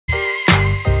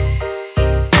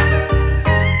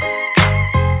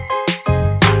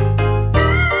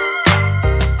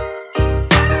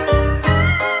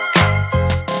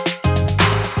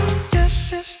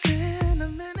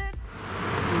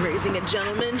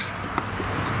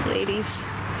ladies.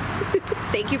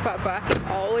 Thank you, Papa.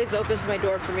 He always opens my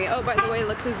door for me. Oh, by the way,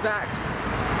 look who's back.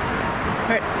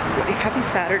 Alright, everybody, happy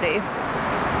Saturday.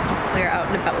 We're out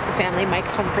and about with the family.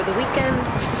 Mike's home for the weekend,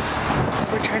 so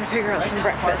we're trying to figure out some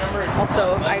breakfast.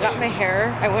 Also, I got my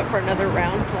hair. I went for another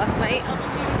round last night.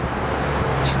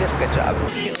 She did a good job. I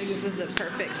feel like this is the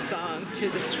perfect song to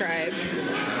describe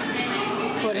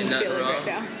what I'm feeling right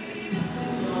now.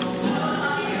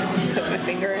 Put my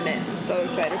finger in it. I'm so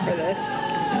excited for this.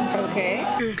 Okay.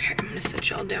 Okay, I'm gonna sit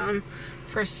y'all down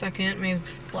for a second. My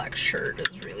black shirt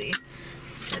is really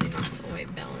setting off the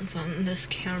white balance on this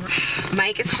camera.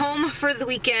 Mike is home for the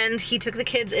weekend. He took the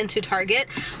kids into Target.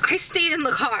 I stayed in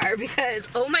the car because,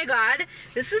 oh my god,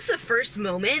 this is the first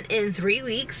moment in 3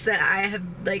 weeks that I have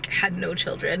like had no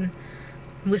children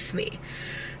with me.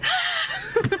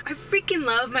 I freaking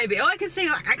love my baby. Oh, I can say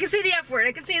the F word.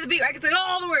 I can say the B. I can say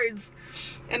all the words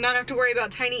and not have to worry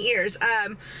about tiny ears.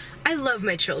 I love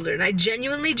my children. I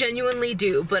genuinely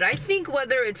do. But I think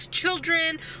whether it's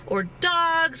children or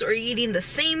dogs or eating the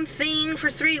same thing for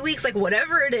 3 weeks, like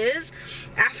whatever it is,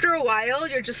 after a while,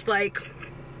 you're just like,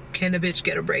 can a bitch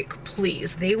get a break,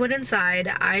 please? They went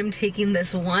inside. I'm taking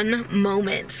this one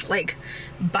moment, like,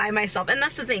 by myself. And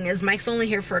that's the thing, is Mike's only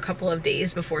here for a couple of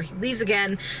days before he leaves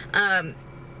again.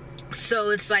 So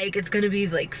it's like, it's gonna be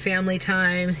like family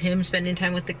time, him spending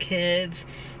time with the kids.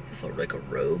 I feel like a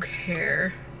rogue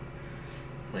hair.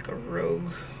 Like a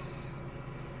rogue.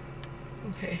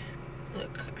 Okay.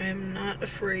 Look, I'm not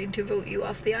afraid to vote you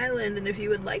off the island, and if you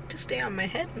would like to stay on my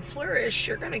head and flourish,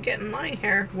 you're gonna get in line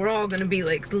here. We're all gonna be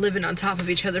like living on top of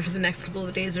each other for the next couple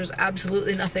of days. There's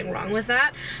absolutely nothing wrong with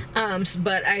that.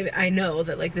 But I know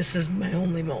that like this is my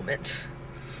only moment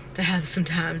to have some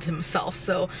time to myself.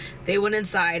 So they went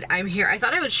inside. I'm here. I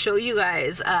thought I would show you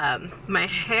guys my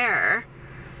hair.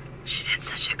 She did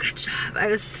such a good job. I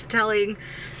was telling,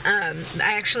 I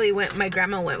actually went, my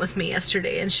grandma went with me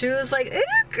yesterday and she was like,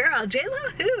 ooh, girl, J-Lo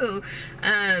who?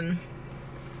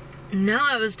 No,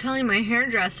 I was telling my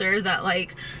hairdresser that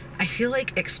like, I feel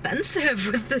like expensive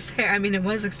with this hair. I mean, it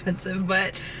was expensive,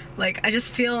 but like, I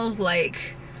just feel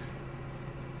like,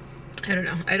 I don't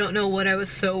know. I don't know what I was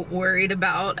so worried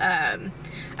about. I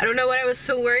don't know what I was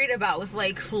so worried about with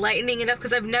like lightening it up,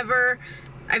 because I've never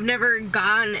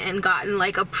gone and gotten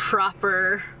like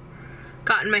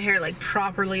gotten my hair like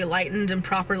properly lightened and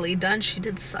properly done. She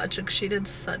did such a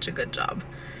good job,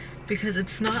 because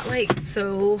it's not like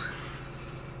so,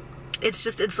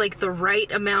 it's like the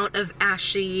right amount of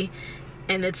ashy,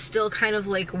 and it's still kind of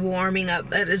like warming up.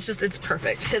 It's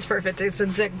perfect. It's perfect. It's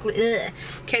exactly,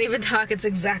 can't even talk. It's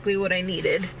exactly what I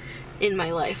needed in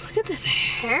my life. Look at this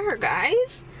hair,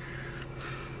 guys.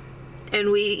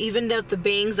 And we evened out the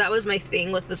bangs. That was my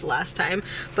thing with this last time.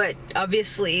 But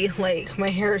obviously, like, my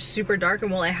hair is super dark,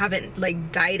 and while I haven't,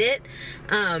 like, dyed it,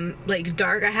 like,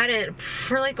 dark, I had it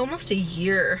for, like, almost a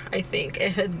year, I think.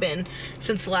 It had been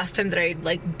since the last time that I,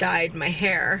 like, dyed my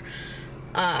hair.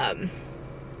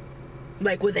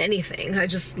 Like, with anything. I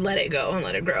just let it go and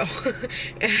let it grow.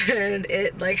 And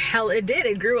it, like, hell, it did.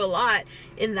 It grew a lot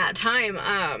in that time.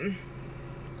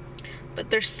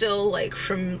 But there's still, like,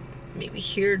 from maybe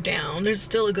here down, there's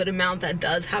still a good amount that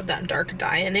does have that dark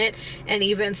dye in it, and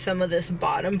even some of this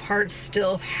bottom part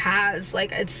still has, like,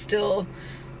 it's still,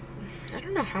 I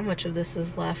don't know how much of this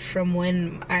is left from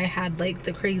when I had like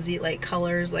the crazy like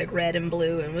colors like red and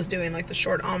blue and was doing like the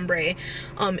short ombre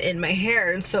in my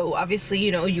hair. And so obviously,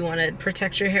 you know, you want to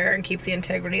protect your hair and keep the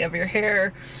integrity of your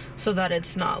hair so that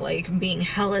it's not like being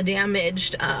hella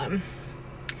damaged.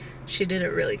 She did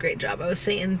a really great job. I was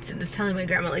saying, just telling my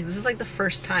grandma, like, this is like the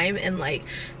first time in like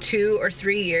 2 or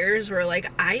 3 years where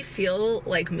like I feel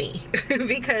like me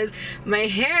because my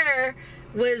hair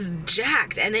was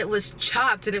jacked and it was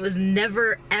chopped and it was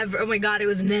never ever, oh my god, it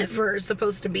was never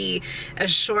supposed to be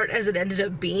as short as it ended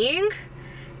up being.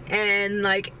 And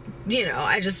like, you know,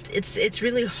 I just, it's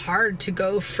really hard to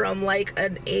go from like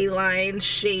an A-line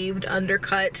shaved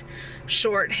undercut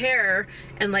short hair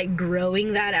and like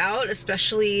growing that out,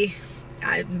 especially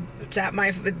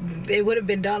it would have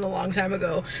been done a long time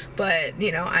ago, but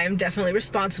you know, I'm definitely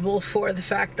responsible for the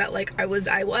fact that like I was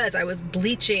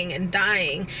bleaching and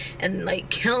dyeing and like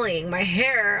killing my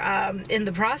hair in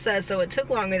the process, so it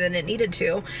took longer than it needed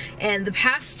to. And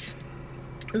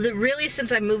really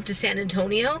since I moved to San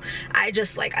Antonio, I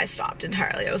stopped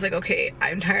entirely. I was like, okay,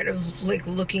 I'm tired of like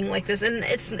looking like this. And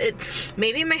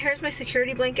maybe my hair is my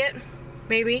security blanket.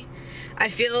 Maybe. I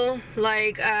feel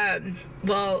like,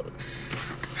 well,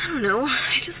 I don't know.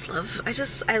 I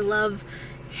love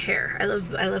hair. I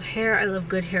love hair. I love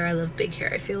good hair. I love big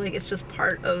hair. I feel like it's just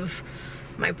part of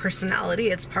my personality.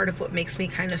 It's part of what makes me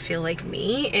kind of feel like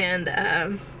me, and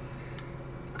I'm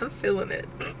feeling it.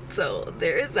 So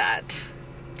there is that.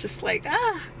 Just like,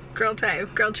 girl time,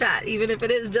 girl chat, even if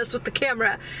it is just with the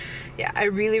camera. Yeah, I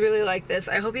really, really like this.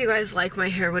 I hope you guys like my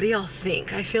hair. What do y'all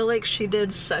think? I feel like she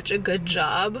did such a good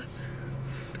job.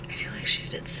 She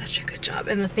did such a good job.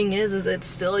 And the thing is it's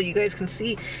still, you guys can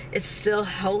see, it's still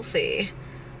healthy.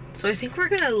 So I think we're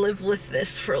gonna live with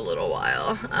this for a little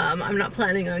while. I'm not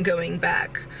planning on going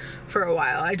back for a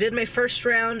while. I did my first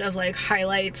round of like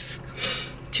highlights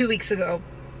 2 weeks ago,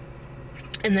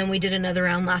 and then we did another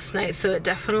round last night, so it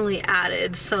definitely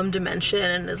added some dimension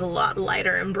and is a lot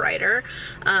lighter and brighter.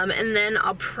 And then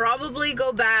I'll probably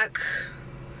go back,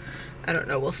 I don't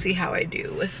know, we'll see how I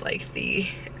do with like the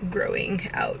growing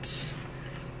out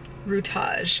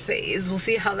rootage phase. We'll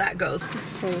see how that goes.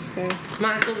 Let's throw this guy.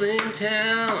 Michael's in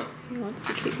town. He wants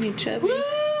to keep me chubby.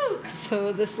 Woo!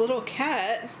 So this little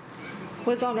cat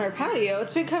was on our patio.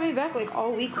 It's been coming back like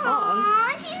all week long.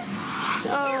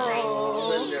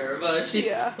 Oh, Minerva, she's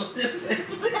yeah. so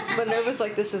defensive. Minerva's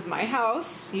like, this is my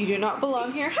house. You do not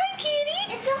belong here. Hi,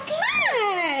 kitty. It's okay.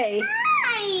 Hi.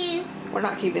 Hi. We're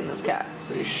not keeping this cat.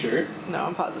 Are you sure? No,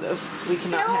 I'm positive. We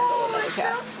cannot handle another it's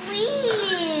cat. so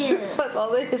sweet. Plus all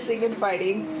the hissing and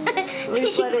fighting. At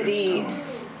least let it eat.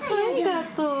 Hi,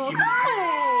 gato.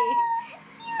 Hi.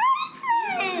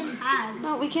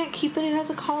 No, we can't keep it. It has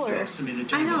a collar.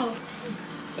 I know.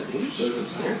 I think he goes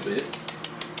upstairs, babe.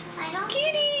 I don't.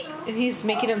 Kitty! And he's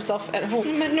making himself at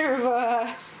home.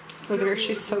 Minerva! Look at her,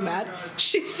 she's so mad.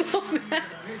 She's so mad.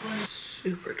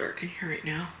 Super dark in here right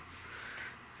now.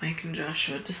 Mike and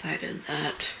Joshua decided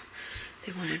that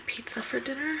they wanted pizza for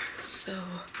dinner, so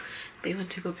they went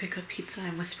to go pick up pizza.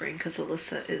 I'm whispering because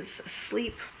Alyssa is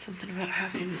asleep. Something about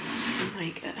having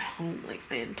Mike at home, like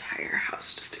my entire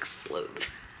house just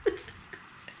explodes.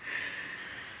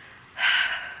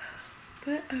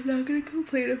 But I'm not gonna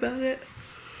complain about it.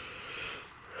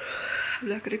 I'm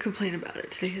not gonna complain about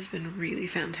it. Today has been really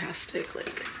fantastic.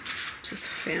 Like, just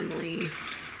family.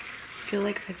 I feel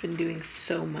like I've been doing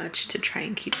so much to try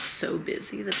and keep so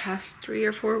busy the past 3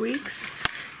 or 4 weeks.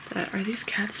 Are these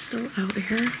cats still out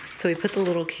here? So we put the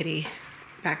little kitty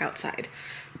back outside.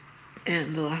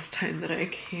 And the last time that I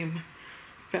came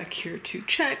back here to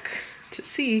check, to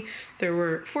see, there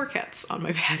were 4 cats on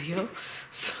my patio.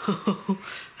 So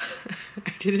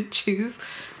I didn't choose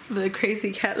the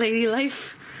crazy cat lady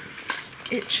life.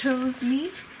 It chose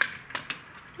me.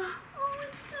 Oh,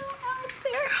 it's still out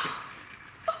there.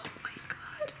 Oh my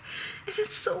god. And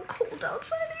it's so cold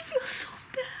outside. I feel so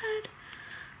bad.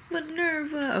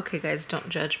 Minerva. Okay, guys, don't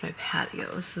judge my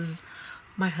patio. This is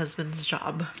my husband's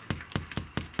job.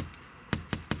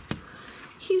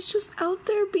 He's just out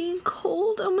there being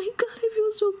cold. Oh my god, I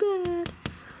feel so bad.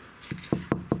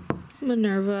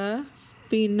 Minerva,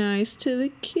 be nice to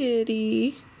the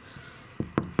kitty.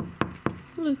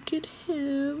 Look at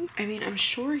him. I mean, I'm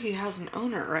sure he has an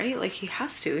owner, right? Like, he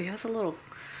has to. He has a little...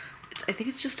 I think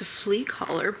it's just a flea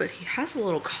collar, but he has a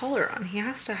little collar on. He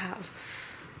has to have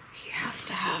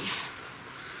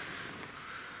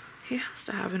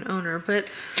an owner. But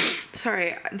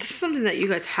sorry, this is something that you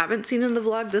guys haven't seen in the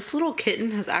vlog. This little kitten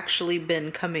has actually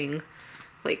been coming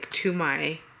like to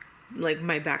my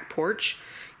back porch.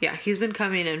 Yeah, he's been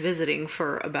coming and visiting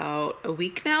for about a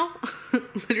week now.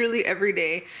 Literally every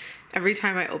day, every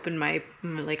time I open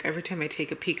every time I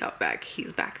take a peek out back,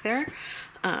 he's back there.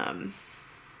 I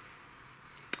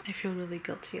feel really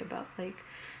guilty about like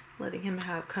letting him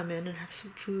come in and have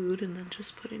some food and then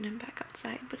just putting him back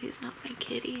outside, but he's not my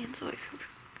kitty, and so I feel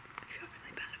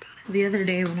really bad about it. The other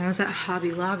day when I was at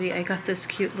Hobby Lobby, I got this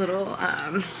cute little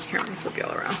here, let me flip you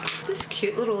all around. This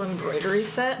cute little embroidery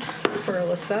set for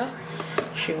Alyssa.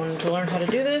 She wanted to learn how to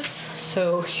do this,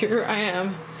 so here I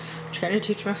am trying to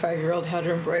teach my 5-year-old how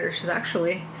to embroider. She's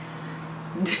actually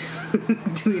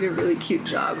doing a really cute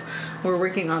job. We're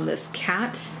working on this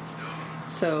cat.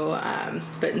 So,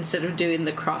 but instead of doing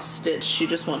the cross stitch, she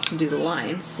just wants to do the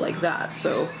lines like that.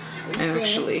 So I'm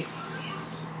actually,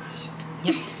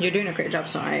 yeah, you're doing a great job.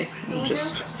 So I'm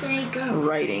just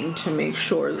writing to make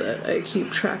sure that I keep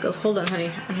track of, hold on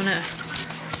honey, I'm gonna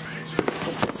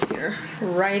put this here.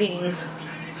 Writing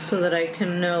so that I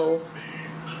can know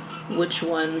which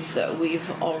ones that we've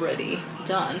already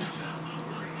done.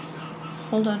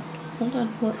 Hold on,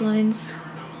 what lines?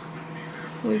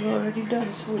 We've already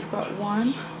done. So we've got 1,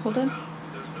 hold on,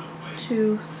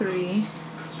 2, 3.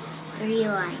 3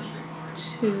 lines.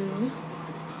 2,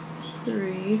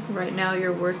 3. Right now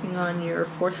you're working on your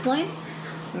 4th line.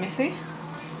 Let me see.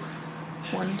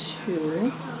 1,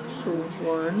 2. So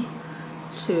 1,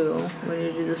 2. When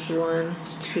you do this, 1,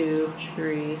 2,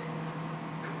 3,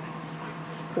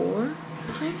 4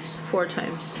 times? 4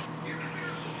 times.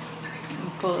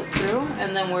 And pull it through,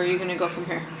 and then where are you gonna go from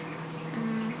here?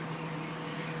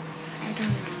 I don't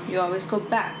know. You always go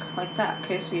back, like that,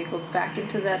 okay? So you go back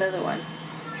into that other one.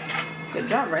 Good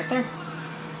job, right there.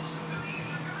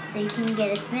 So you can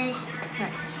get a finished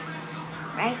touch,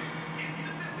 right?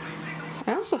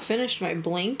 I also finished my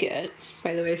blanket.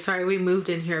 By the way, sorry we moved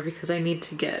in here because I need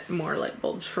to get more light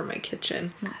bulbs for my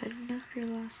kitchen. Cutting up your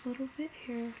last little bit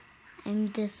here.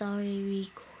 I'm just already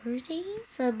recording.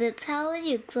 So that's how it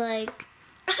looks like.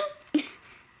 What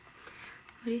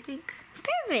do you think?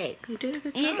 Perfect. You did a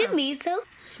good job. You can be so.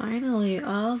 Finally,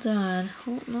 all done.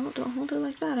 Hold, no, don't hold it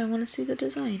like that. I want to see the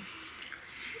design.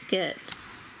 Good.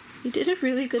 You did a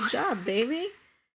really good job, baby.